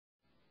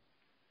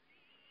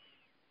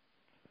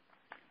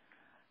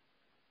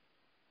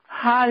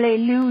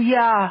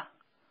Hallelujah.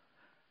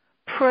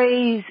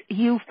 Praise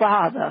you,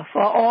 Father,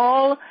 for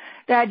all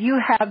that you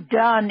have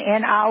done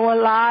in our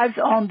lives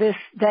on this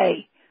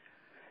day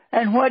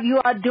and what you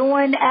are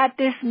doing at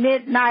this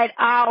midnight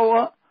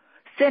hour,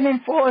 sending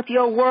forth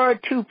your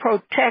word to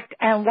protect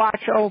and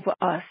watch over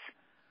us.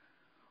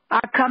 I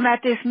come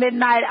at this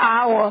midnight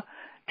hour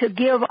to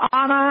give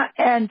honor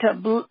and to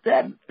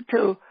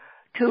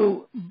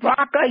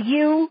baka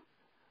you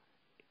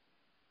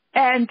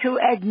and to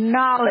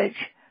acknowledge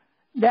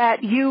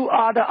that you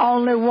are the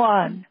only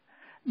one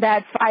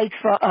that fights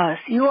for us.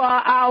 You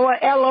are our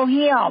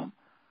Elohim,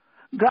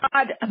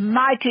 God,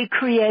 mighty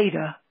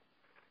creator.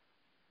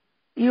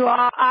 You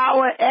are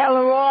our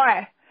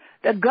Elroy,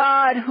 the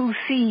God who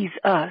sees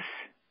us.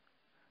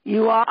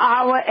 You are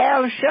our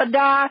El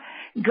Shaddai,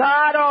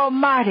 God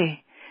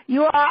Almighty.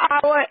 You are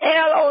our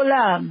El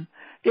Olam,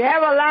 the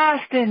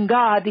everlasting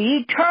God, the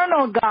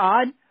eternal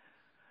God.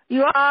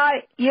 You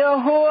are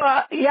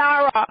Yahuwah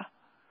Yara.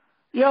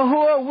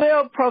 Yahuwah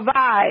will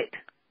provide.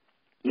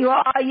 You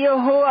are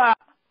Yahuwah,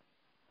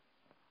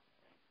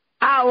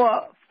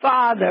 our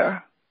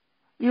Father.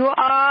 You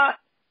are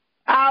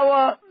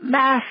our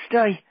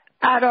Master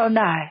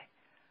Adonai.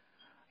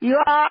 You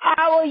are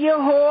our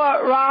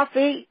Yahuwah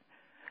Raphi.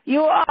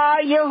 You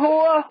are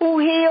Yahuwah who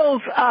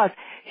heals us.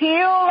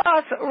 Heal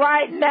us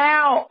right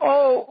now,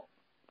 oh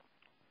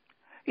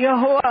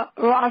Yahuwah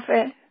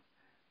Raphi.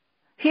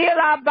 Heal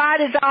our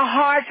bodies, our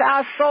hearts,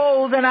 our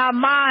souls, and our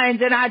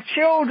minds, and our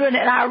children,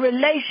 and our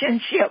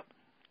relationships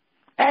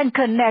and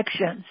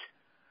connections.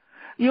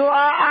 You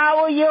are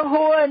our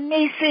Yahuwah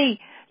Nisi.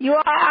 You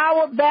are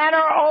our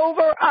banner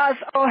over us,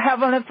 oh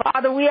Heavenly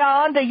Father. We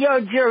are under your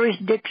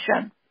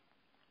jurisdiction.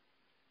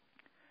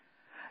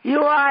 You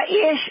are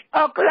Ish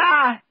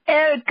Okla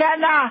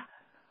Elkanah.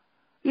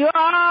 You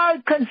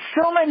are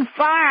consuming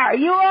fire.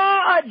 You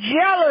are a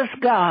jealous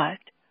God.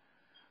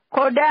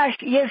 Kodesh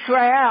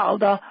Yisrael,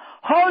 the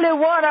Holy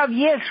One of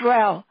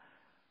Israel.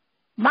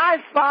 My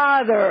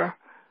Father,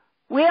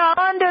 we are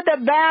under the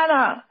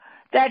banner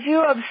that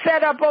you have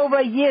set up over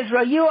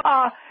Israel. You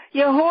are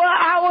Yahuwah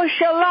our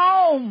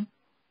Shalom.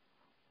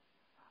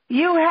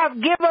 You have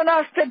given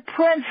us the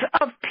Prince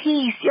of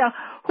Peace,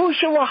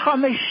 Yahushua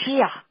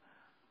HaMashiach.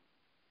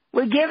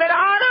 We give it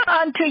honor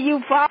unto you,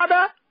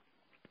 Father.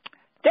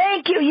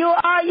 Thank you. You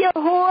are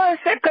Yahuwah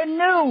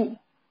Sekanu.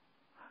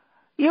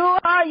 You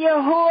are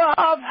Yahuwah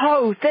of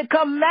hosts, the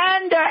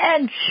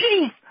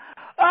commander-in-chief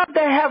of the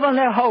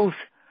heavenly host.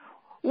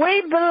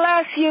 We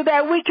bless you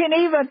that we can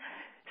even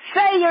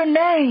say your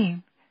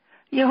name.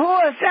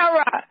 Yahuwah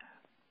Sarah.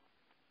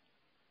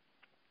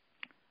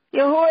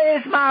 Yahuwah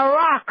is my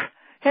rock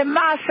and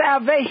my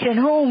salvation.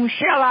 Whom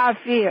shall I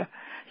fear?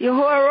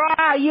 Yahuwah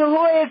Ra.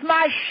 Yahuwah is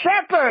my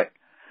shepherd.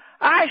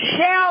 I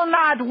shall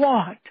not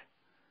want.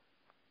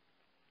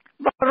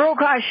 Baruch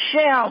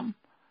Hashem.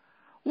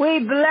 We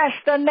bless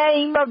the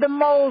name of the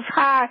Most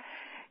High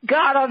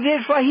God of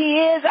Israel.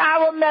 He is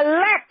our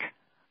Melech.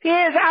 He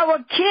is our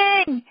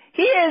King.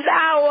 He is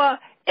our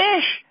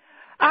Ish,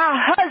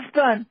 our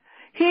husband.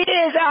 He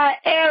is our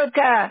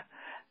Elka,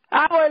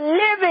 our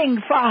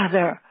living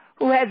Father,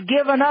 who has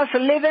given us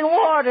living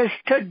waters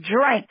to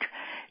drink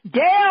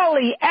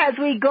daily as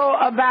we go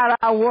about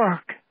our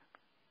work.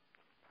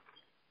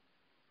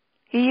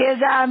 He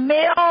is our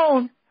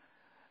Meon,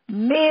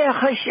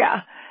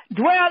 Mechasha,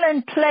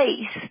 dwelling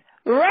place,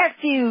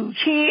 refuge.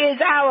 He is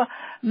our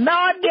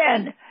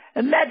Magen,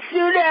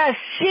 Metsudah,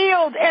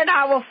 shield and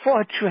our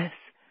fortress.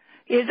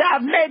 He is our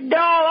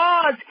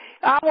Megdal,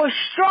 our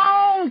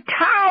strong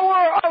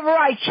tower of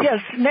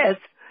righteousness.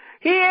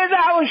 He is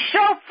our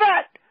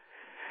Shofet.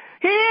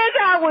 He is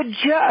our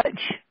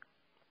judge.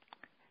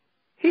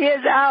 He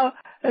is our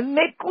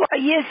Mikwa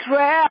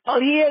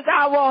Yisrael. He is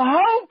our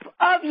hope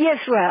of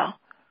Yisrael.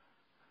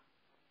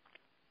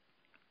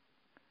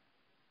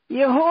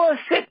 Yahuwah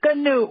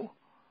Sikanu.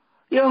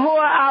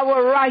 Yahuwah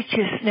our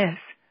righteousness.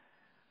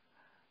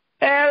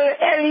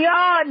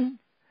 Elyon.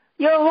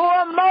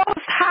 Yahuwah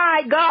Most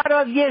High God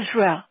of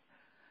Israel.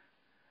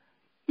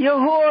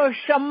 Yahuwah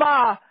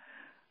Shema.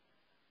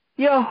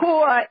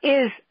 Yahuwah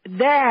is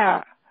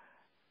there.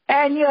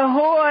 And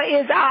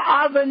Yahuwah is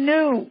our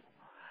Avenu,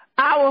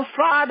 our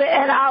Father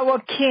and our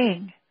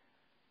King.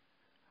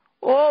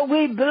 Oh,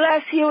 we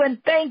bless you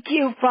and thank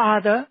you,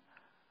 Father.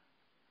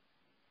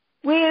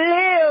 We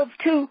live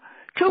to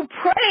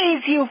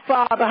praise you,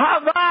 Father.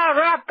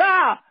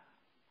 Havaraka.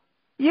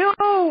 You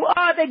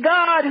are the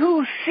God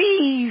who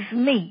sees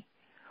me,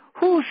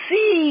 who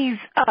sees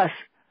us.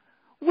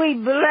 We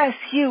bless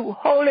you,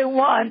 Holy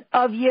One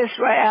of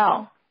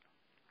Israel.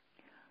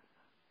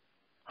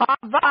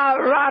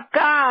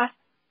 Havaraka.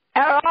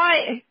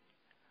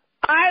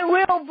 I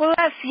will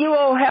bless you,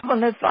 O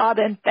Heavenly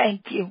Father, and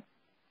thank you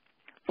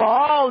for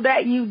all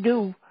that you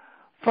do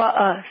for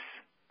us.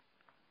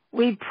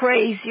 We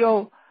praise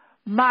your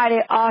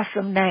mighty,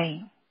 awesome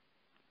name.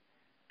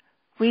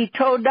 We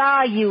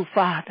todah you,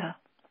 Father.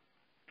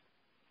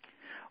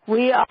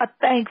 We are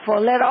thankful.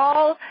 Let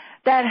all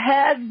that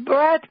has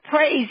breath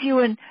praise you,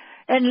 and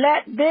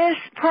let this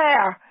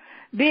prayer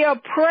be a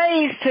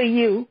praise to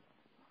you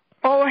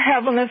O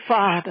Heavenly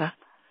Father,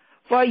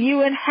 for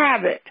you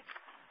inhabit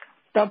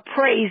the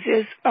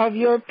praises of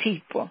your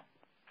people.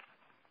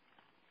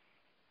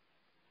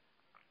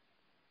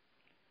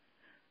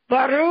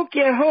 Baruch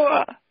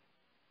Yahuwah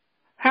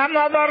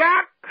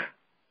Hamabarak.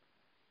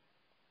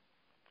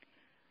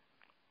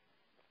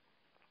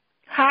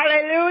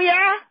 Hallelujah.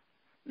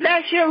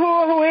 Bless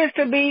Yahuwah who is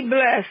to be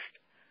blessed.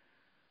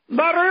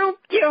 Baruch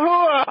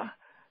Yahuwah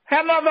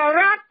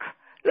Hamabarak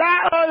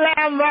La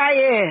Olam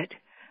Vayed.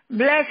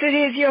 Blessed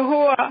is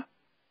Yahuwah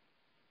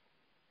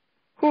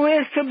who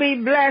is to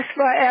be blessed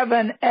forever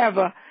and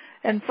ever.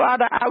 And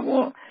Father, I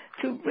want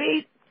to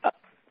read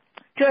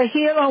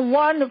Tehillim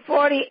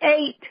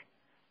 1:48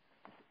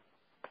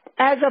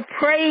 as a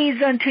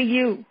praise unto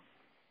you,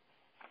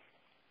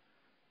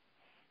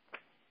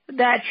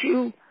 that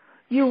you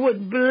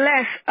would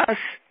bless us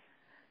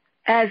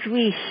as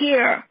we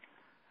hear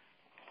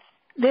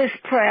this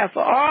prayer.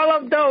 For all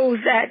of those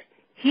that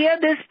hear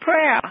this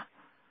prayer,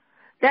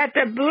 that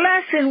the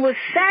blessing would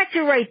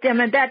saturate them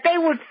and that they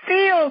would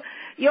feel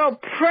your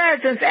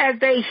presence as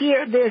they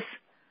hear this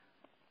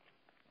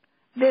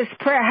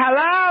prayer.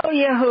 Halal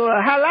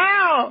Yahuwah,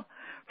 halal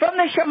from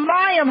the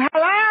Shemayim,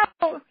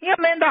 halal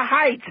him in the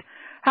heights,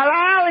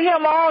 halal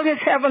him all his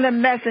heavenly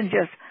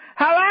messengers,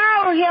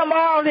 halal him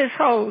all his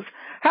hosts,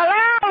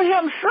 halal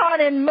him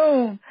sun and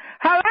moon,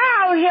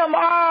 halal him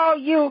all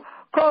you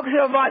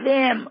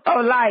Kochavadim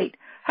of light,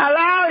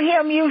 halal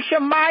him you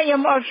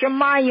Shemayim of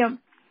Shemayim,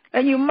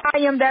 and you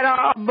Mayim that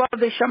are above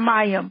the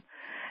Shemayim.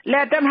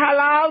 Let them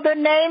halal the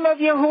name of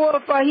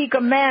Yahuwah, for he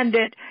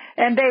commanded,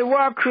 and they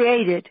were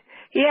created.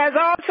 He has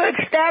also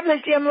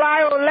established him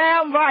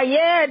Olam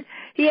Vayed.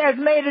 He has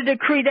made a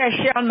decree that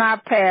shall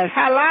not pass.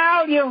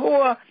 Halal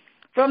Yahuwah,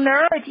 from the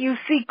earth you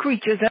see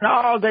creatures in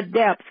all the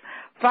depths,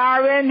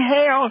 fire and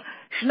hail,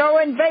 snow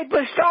and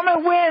vapor, storm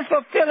and winds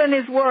fulfilling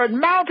his word,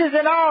 mountains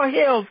and all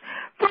hills,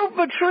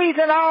 fruitful trees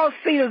and all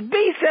cedars,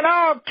 beasts and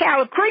all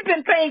cattle,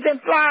 creeping things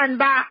and flying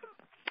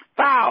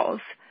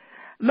fowls.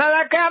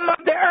 Malakam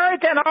of the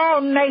earth and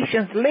all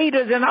nations,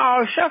 leaders in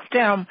all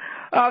shuftim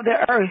of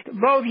the earth,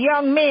 both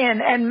young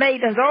men and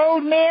maidens,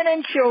 old men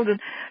and children.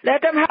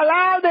 Let them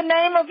halal the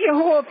name of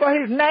Yahuwah, for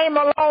his name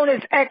alone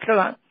is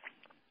excellent.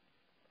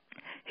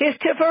 His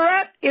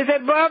tiferet is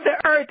above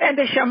the earth and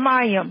the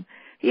Shemayim.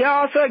 He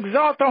also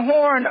exalts the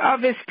horn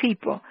of his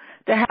people,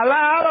 the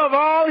halal of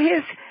all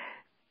his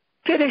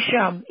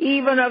kiddushim,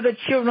 even of the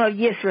children of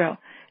Israel,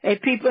 a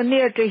people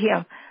near to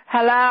him.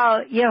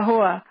 Halal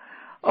Yahuwah.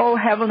 Oh,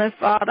 Heavenly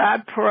Father, I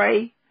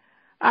pray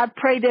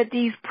that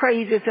these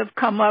praises have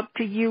come up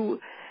to you,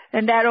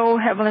 and that, oh,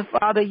 Heavenly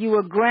Father, you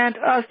will grant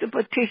us the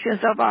petitions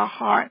of our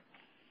heart.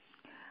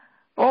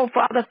 Oh,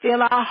 Father,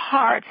 fill our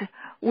hearts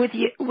with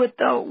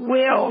the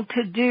will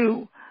to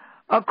do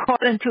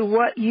according to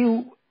what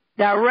you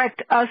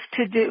direct us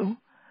to do.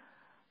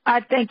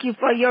 I thank you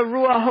for your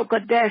Ruach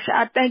HaKodesh.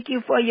 I thank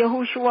you for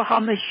Yahushua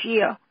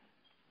HaMashiach.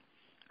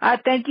 I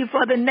thank you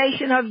for the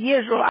nation of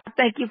Israel. I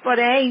thank you for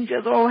the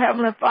angels, oh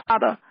Heavenly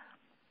Father.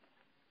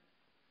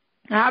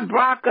 I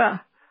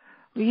braka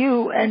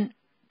you and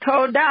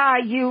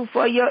Todah you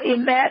for your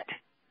emet,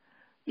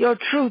 your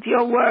truth,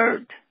 your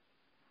word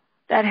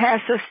that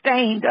has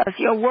sustained us.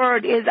 Your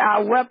word is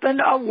our weapon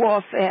of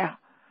warfare.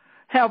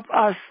 Help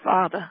us,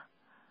 Father,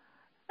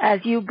 as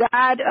you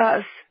guide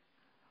us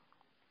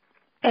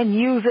in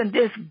using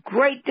this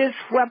greatest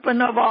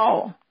weapon of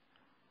all.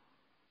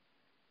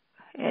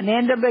 And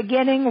in the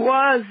beginning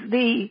was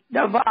the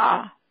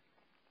Devar.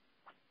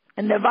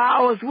 And the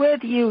Devar was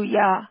with you,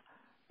 Yah.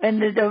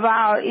 And the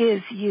Devar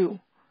is you.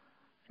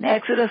 And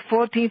Exodus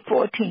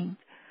 14:14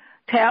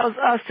 tells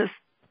us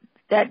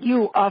that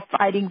you are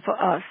fighting for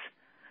us.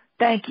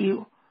 Thank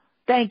you.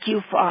 Thank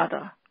you,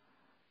 Father.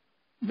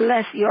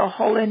 Bless your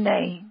holy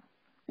name.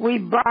 We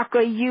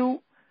baraka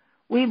you.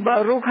 We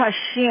Baruch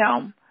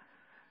Hashem.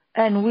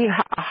 And we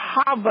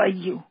hava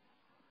you.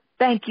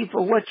 Thank you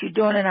for what you're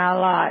doing in our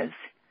lives.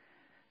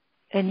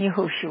 In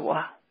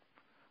Yahushua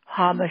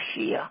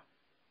HaMashiach.